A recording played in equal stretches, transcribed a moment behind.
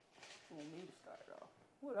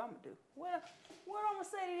What I'm gonna do? What I'm gonna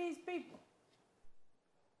say to these people?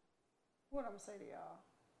 What I'm gonna say to y'all?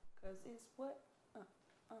 Cause it's what?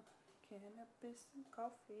 Cannabis and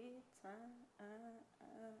coffee time.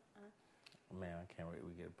 Man, I can't wait.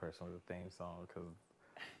 We get a personal theme song because.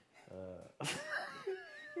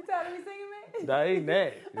 You tired of me singing, man? That ain't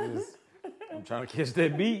that. It's just, I'm trying to catch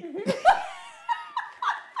that beat.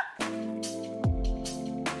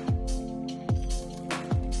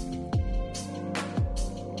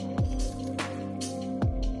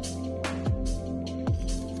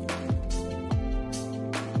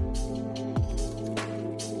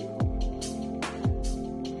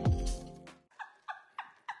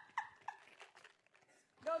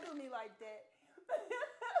 Don't do me like that.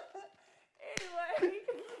 Anyway,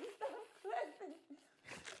 stop clapping.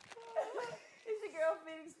 It's your girl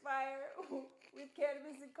Phoenix Phyer with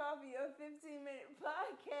Cannabis and Coffee, a 15-minute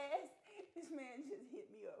podcast. This man just hit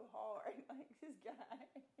me up hard, like this guy.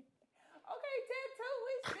 Okay, Tattoo,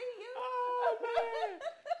 we see you.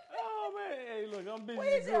 Oh man! Hey, look, I'm busy We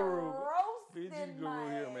just guru. roasted Busy my guru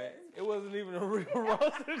here, man. ass. It wasn't even a real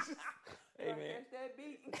roast. Hey man. Catch that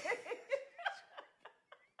beat.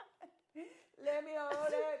 Let me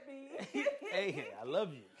hold that beat. Hey, I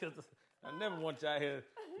love you because I never want y'all here.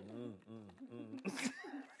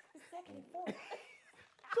 Second and fourth.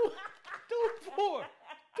 Do it for.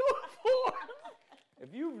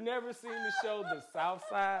 If you've never seen the show The South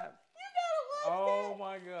Side, You gotta watch oh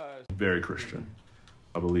my gosh. Very Christian.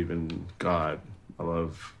 I believe in God. I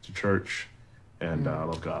love the church, and I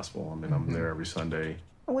love gospel. I mean, I'm there every Sunday.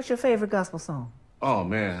 What's your favorite gospel song? Oh,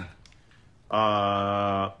 man.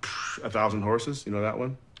 1,000 Horses. You know that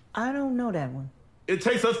one? I don't know that one. It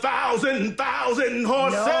takes 1,000 horses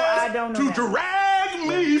I don't know to that. drag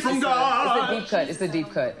me from God. It's a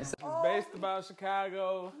deep cut. It's based about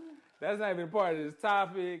Chicago. That's not even a part of this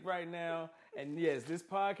topic right now. And yes, this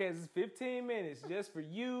podcast is 15 minutes just for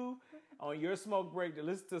you on your smoke break to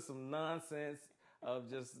listen to some nonsense of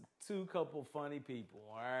just two couple funny people.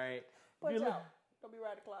 All right. Punch out. Don't be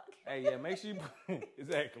riding the clock. Hey, yeah, make sure you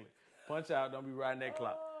exactly punch out. Don't be riding that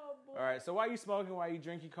clock. All right. So while you smoking, while you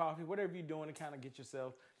drink your coffee, whatever you're doing to kind of get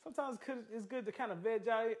yourself. Sometimes it's good to kind of veg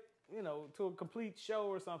out, to a complete show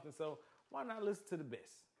or something. So why not listen to the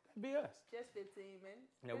best? That'd be us. Just 15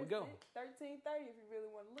 minutes. There we go. 13:30 if you really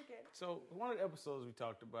want to look at it. So one of the episodes we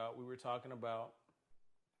were talking about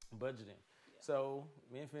budgeting. Yeah. So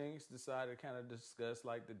me and Phoenix decided to kind of discuss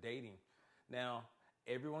like the dating. Now,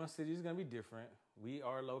 everyone's city is going to be different. We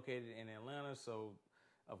are located in Atlanta, so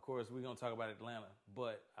of course we're going to talk about Atlanta.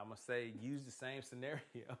 But I'm going to say use the same scenarios.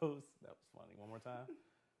 That was funny. One more time.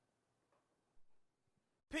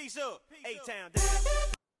 Peace up. A-Town down.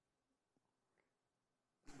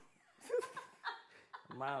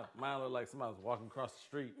 Mine looked like somebody was walking across the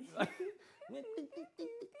street.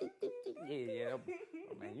 yeah.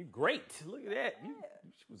 Oh, man, you great. Look at that.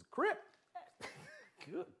 She was a crip.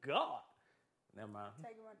 Good God. Never mind.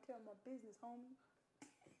 Tell my business, homie.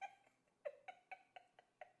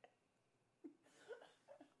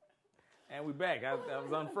 And we back. I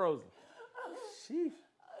was unfrozen. Sheesh.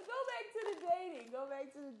 Go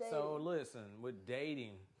back to the dating. So listen, with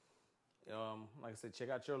dating, like I said, check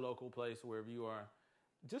out your local place wherever you are.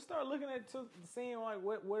 Just start looking at seeing like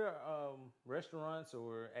what are restaurants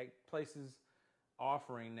or places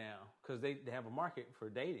offering now, because they have a market for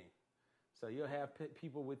dating. So you'll have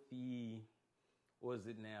people with what is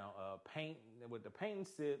it now? Paint with the paint and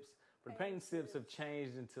sips. But the paint and sips have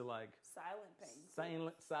changed into like silent paint.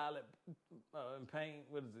 Silent paint.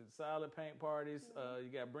 What is it? Silent paint parties. You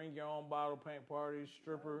got bring your own bottle paint parties,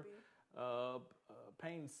 stripper,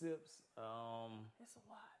 paint and sips. It's a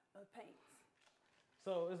lot of paints.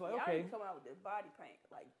 So it's like, y'all okay. Need to come out with the body paint,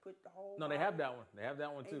 like put the whole. No, they have that one. They have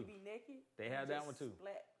that one too. And you be naked. They have that one too.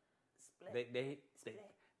 Splat.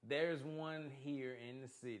 There's one here in the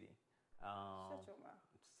city. Shut your mouth.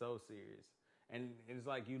 So serious. And it's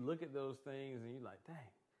like you look at those things and you're like, dang,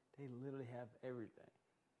 they literally have everything.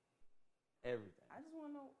 Everything. I just want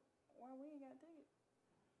to know why we ain't got tickets.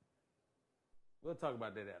 We'll talk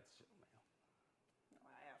about that after the show, man. No,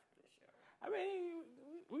 after the show. I mean,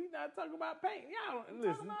 we not talking about paint. Y'all We're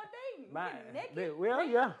listen. talking about dating. Naked. Well,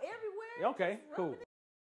 yeah. Everywhere. Okay, cool.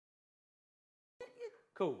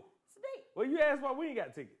 Cool. It's a date. Well, you asked why we ain't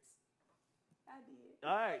got tickets. I did.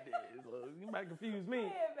 All right, then. So you might confuse me. Go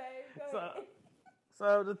ahead, babe. Go ahead.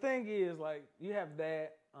 So the thing is, like, you have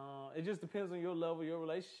that. It just depends on your level, your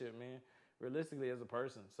relationship, man. Realistically, as a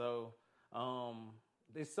person. So,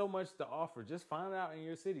 there's so much to offer. Just find out in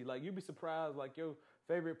your city. Like, you'd be surprised. Like, your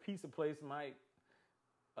favorite pizza place might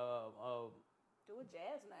Do a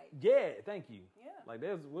jazz night. Yeah, thank you. Yeah. Like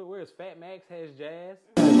there's where's Fat Max has jazz.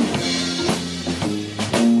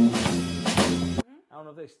 I don't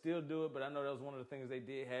know if they still do it, but I know that was one of the things they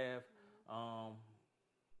did have.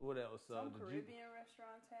 What else? Some Caribbean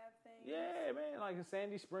restaurants have things. Yeah, man, like in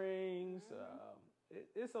Sandy Springs.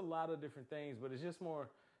 It's a lot of different things, but it's just more.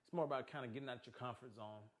 It's more about kind of getting out your comfort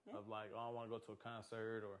zone of like, oh, I want to go to a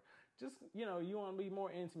concert, or just you want to be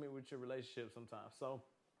more intimate with your relationship sometimes. So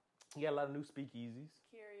you got a lot of new speakeasies,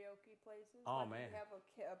 karaoke places. Oh like man, if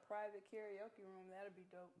you have a private karaoke room, that'd be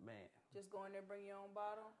dope. Man, just go in there, bring your own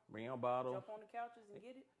bottle. Bring your own bottle. Jump on the couches and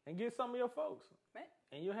get it. And get some of your folks. Man.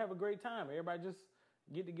 And you'll have a great time. Everybody just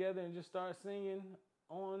get together and just start singing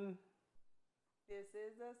on. This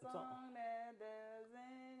is the song that doesn't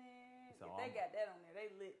end. So if they got that on there,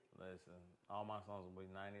 they lit. Listen, all my songs will be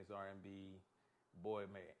 90s R&B, boy,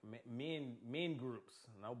 men groups,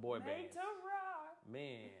 no boy bands. Made to rock.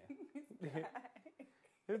 Man.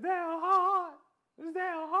 Is there a heart? Is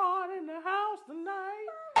there a heart in the house tonight?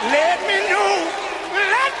 Let me know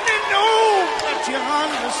that you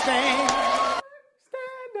understand.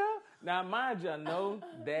 Stand up. Now, mind you, I know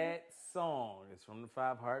that song is from the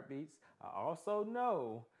 5 Heartbeats. I also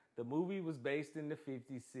know the movie was based in the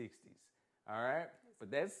 50s, 60s. All right?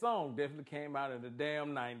 But that song definitely came out in the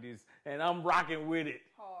damn 90s, and I'm rocking with it.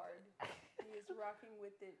 Hard. He is rocking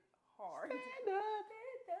with it hard. Stand up.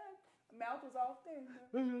 Stand up. Mouth was off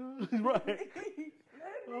there. Right.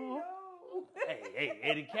 Let me know. Hey,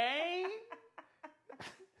 Eddie Kane.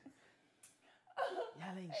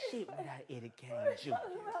 Y'all ain't shit without Eddie Kane Jr.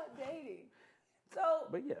 Talking about dating.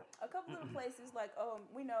 So, But yeah. a couple of the places, like,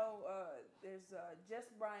 we know there's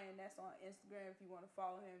Just Brian, that's on Instagram if you want to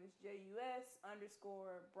follow him. It's JUS_Brian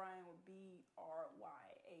with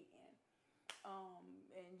BRYAN.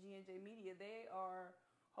 And G&J Media, they are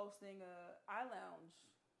hosting a iLounge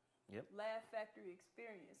Laugh Factory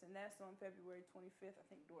experience, and that's on February 25th. I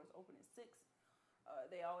think doors open at 6.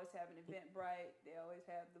 They always have an Eventbrite. They always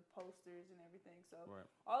have the posters and everything. So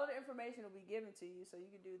all of the information will be given to you, so you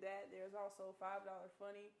can do that. There's also $5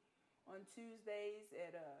 Funny on Tuesdays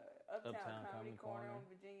at Uptown Comedy Corner on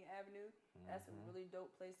Virginia Avenue. That's a really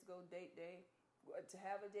dope place to go date day, to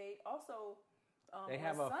have a date. Also, they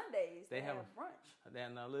on Sundays, they have brunch.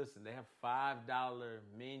 Now listen, they have $5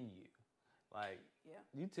 menu. Like,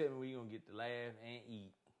 you tell me where you're going to get to laugh and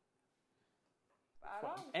eat.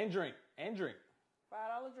 $5. And drink.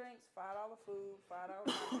 $5 drinks, $5 food, $5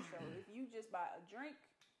 show. If you just buy a drink,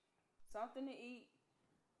 something to eat,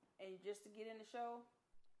 and just to get in the show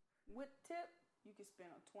with tip, you can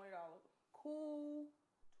spend $20. Cool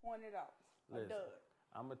 $20. Listen,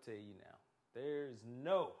 I'm going to tell you now, there's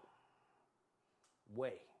no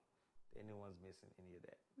way anyone's missing any of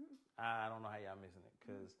that. I don't know how y'all missing it,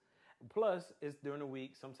 because plus it's during the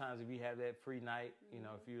week. Sometimes if you have that free night, you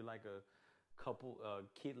know, if you're like a couple,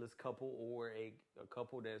 kidless couple, or a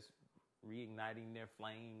couple that's reigniting their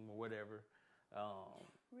flame or whatever.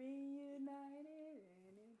 Reunited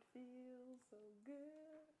and it feels so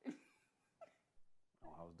good.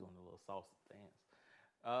 I was doing a little salsa dance.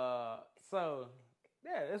 So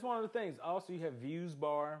yeah, that's one of the things. Also, you have Views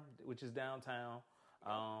Bar, which is downtown.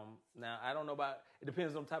 Now I don't know about. It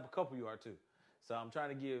depends on the type of couple you are too. So I'm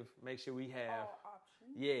trying to make sure we have all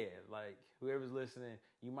options. Yeah, like whoever's listening,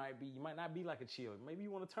 you might not be like a chill. Maybe you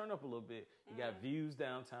want to turn up a little bit. You got Views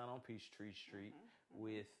downtown on Peachtree Street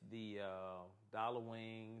with the dollar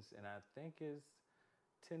wings, and I think it's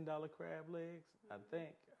 $10 crab legs. I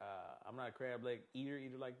think I'm not a crab leg eater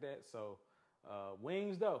like that. So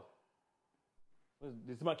wings though.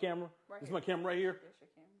 This is my camera. This is my camera right here. That's your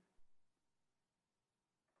camera.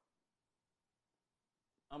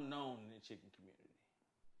 I'm known in the chicken community.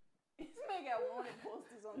 This man got wanted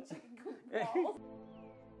posters on chicken coop walls.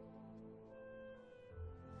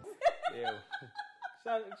 Yeah.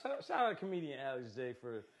 Shout out to comedian Alex J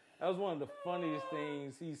for that was one of the funniest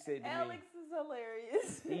things he said to me. Alex is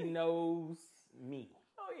hilarious. He knows me.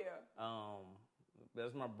 Oh yeah.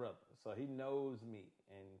 That's my brother, so he knows me,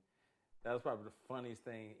 and that was probably the funniest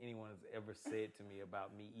thing anyone has ever said to me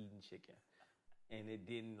about me eating chicken. And it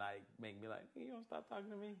didn't like make me like, you don't stop talking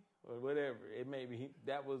to me or whatever. It made me.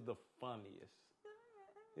 That was the funniest.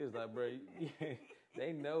 He was like, bro,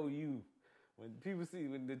 they know you.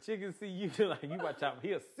 When the chickens see you, they're like, you watch out.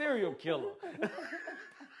 He a serial killer.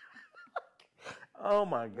 Oh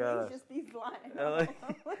my God. Just be flying.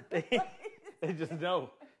 They just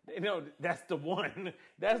know. They know that's the one.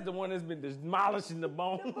 That's the one that's been demolishing the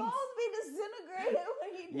bones. The bones be disintegrated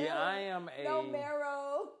when you Yeah, I am no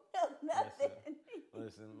marrow, no nothing.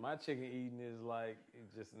 Listen, my chicken eating is like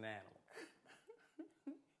it's just an animal.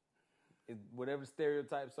 Whatever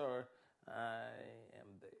stereotypes are, I am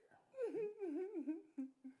there.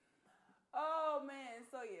 Oh man,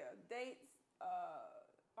 so yeah, dates.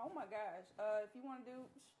 Oh my gosh. If you want to do,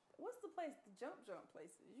 what's the place? The jump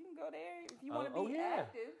places. You can go there if you want to be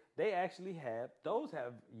active. They actually have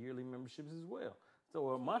yearly memberships as well.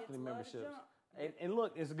 So monthly memberships. And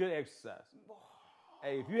look, it's a good exercise.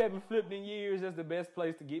 Hey, if you haven't flipped in years, that's the best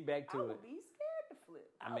place to get back to it. I would be scared to flip.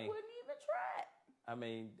 I wouldn't even try it. I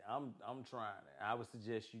mean, I'm trying it. I would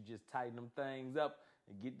suggest you just tighten them things up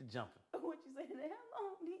and get to jumping. What you say? How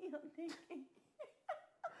long do you think?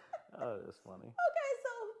 Oh, that's funny. Okay,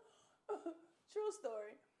 so true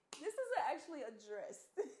story. This is actually a dress.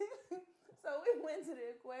 So we went to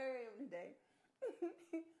the aquarium today.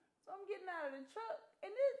 So I'm getting out of the truck,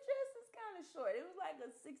 and this dress is kind of short. It was like a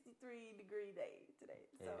 63-degree day today.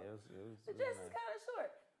 So yeah, it was the dress is kind of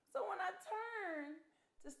short. So when I turned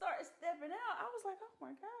to start stepping out, I was like, oh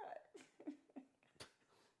my God.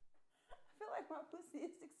 I feel like my pussy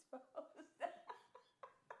is exposed.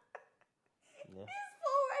 Yeah. This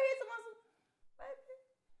fool right here told me, baby,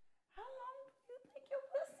 how long do you think your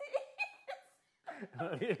pussy is?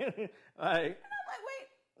 Like, and I'm like, wait,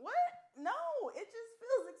 what? No, it just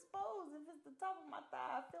feels exposed. If it's the top of my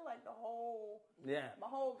thigh, I feel like my whole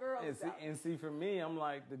girl is out. And see, for me, I'm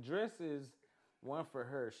like, the dress is one for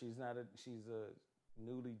her. She's a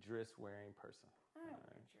newly dress wearing person. I don't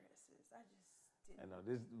wear dresses. I just didn't. I know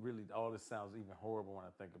all this sounds even horrible when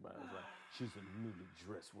I think about it. It's like, she's a newly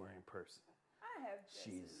dress wearing person. I have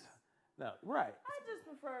dresses. Right. I just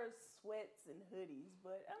prefer sweats and hoodies,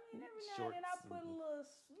 but I mean, every now and then I put a little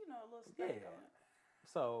skirt on it.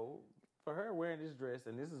 So for her wearing this dress,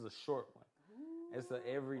 and this is a short one. Ooh, it's an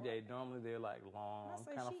everyday. Normally they're like long,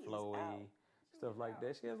 kind of flowy, stuff like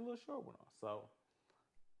that. She has a little short one on. So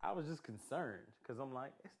I was just concerned because I'm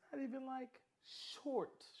like, it's not even like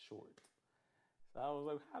short. So I was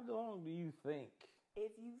like, how long do you think?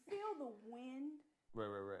 If you feel the wind,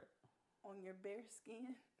 right, on your bare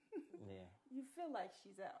skin, yeah, you feel like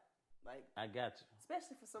she's out. Like, I got you.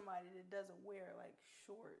 Especially for somebody that doesn't wear like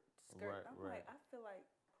short skirt. Right. Like, I feel like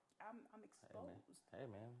I'm exposed. Hey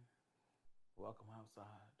man, welcome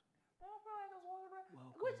outside. I feel like I was walking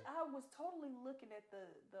around, which I was totally looking at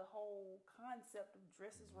the whole concept of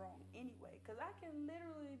dresses wrong anyway, because I can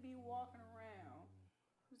literally be walking around.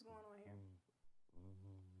 What's going on here?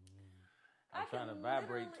 I'm trying to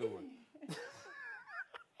vibrate to it.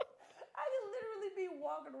 I can literally be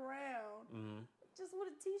walking around just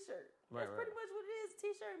with a t-shirt. That's pretty much what it is,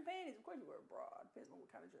 t-shirt and panties. Of course you wear a bra, depends on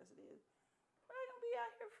what kind of dress it is. But I ain't gonna be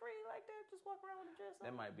out here free like that, just walk around with a dress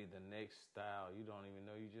on. That might be the next style. You don't even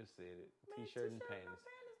know you just said it. T-shirt and panties.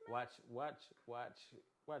 Watch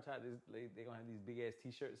how they're gonna have these big ass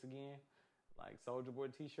t-shirts again. Like Soldier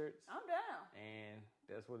Boy t-shirts. I'm down. And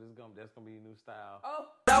that's what it's gonna. That's gonna be a new style.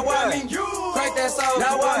 Oh. Now I mean you. Crank that song.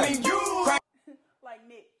 Now I mean you. Like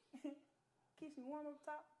Nick. Keeps me warm up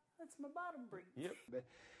top. Lets my bottom breathe. Yep.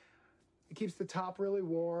 It keeps the top really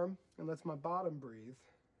warm and lets my bottom breathe.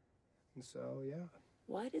 And so, yeah.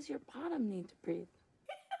 Why does your bottom need to breathe?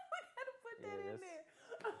 We gotta put that in there.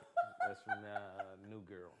 That's from New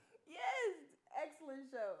Girl. Yes.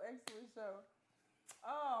 Excellent show.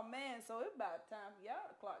 Oh man, so it's about time for y'all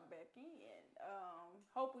to clock back in.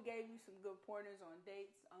 Hope we gave you some good pointers on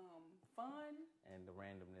dates, fun, and the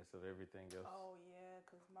randomness of everything else. Oh yeah,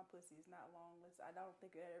 because my pussy is not longless. I don't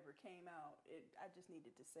think it ever came out. I just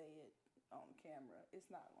needed to say it on camera. It's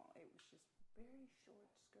not long. It was just very short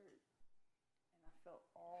skirt, and I felt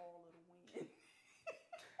all of the wind.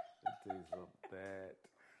 That is.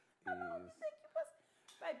 How long you think your pussy?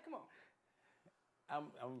 Babe, come on.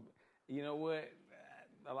 I'm. You know what?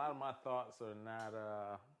 A lot of my thoughts are not.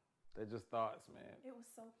 They're just thoughts, man. He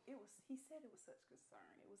said it was such concern.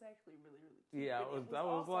 It was actually really, really cute. Yeah, I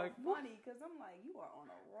was like funny because I'm like, you are on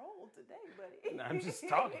a roll today, buddy. No, I'm just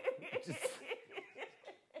talking.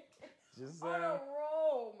 just on a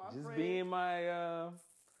roll, my friend. Just being my.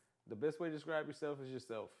 The best way to describe yourself is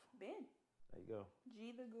yourself. Ben. There you go.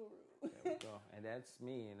 G the Guru. There we go. And that's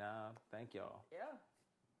me. And thank y'all. Yeah.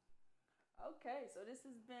 Okay, so this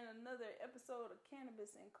has been another episode of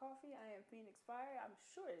Cannabis and Coffee. I am Phoenix Phyer. I'm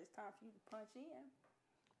sure it's time for you to punch in.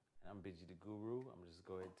 And I'm Benji the Guru. I'm just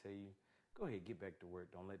go ahead and tell you, go ahead, get back to work.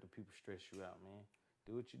 Don't let the people stress you out, man.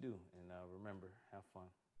 Do what you do. And remember, have fun.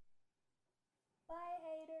 Bye,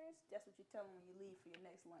 haters. That's what you tell them when you leave for your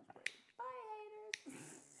next lunch break. Bye,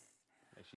 haters.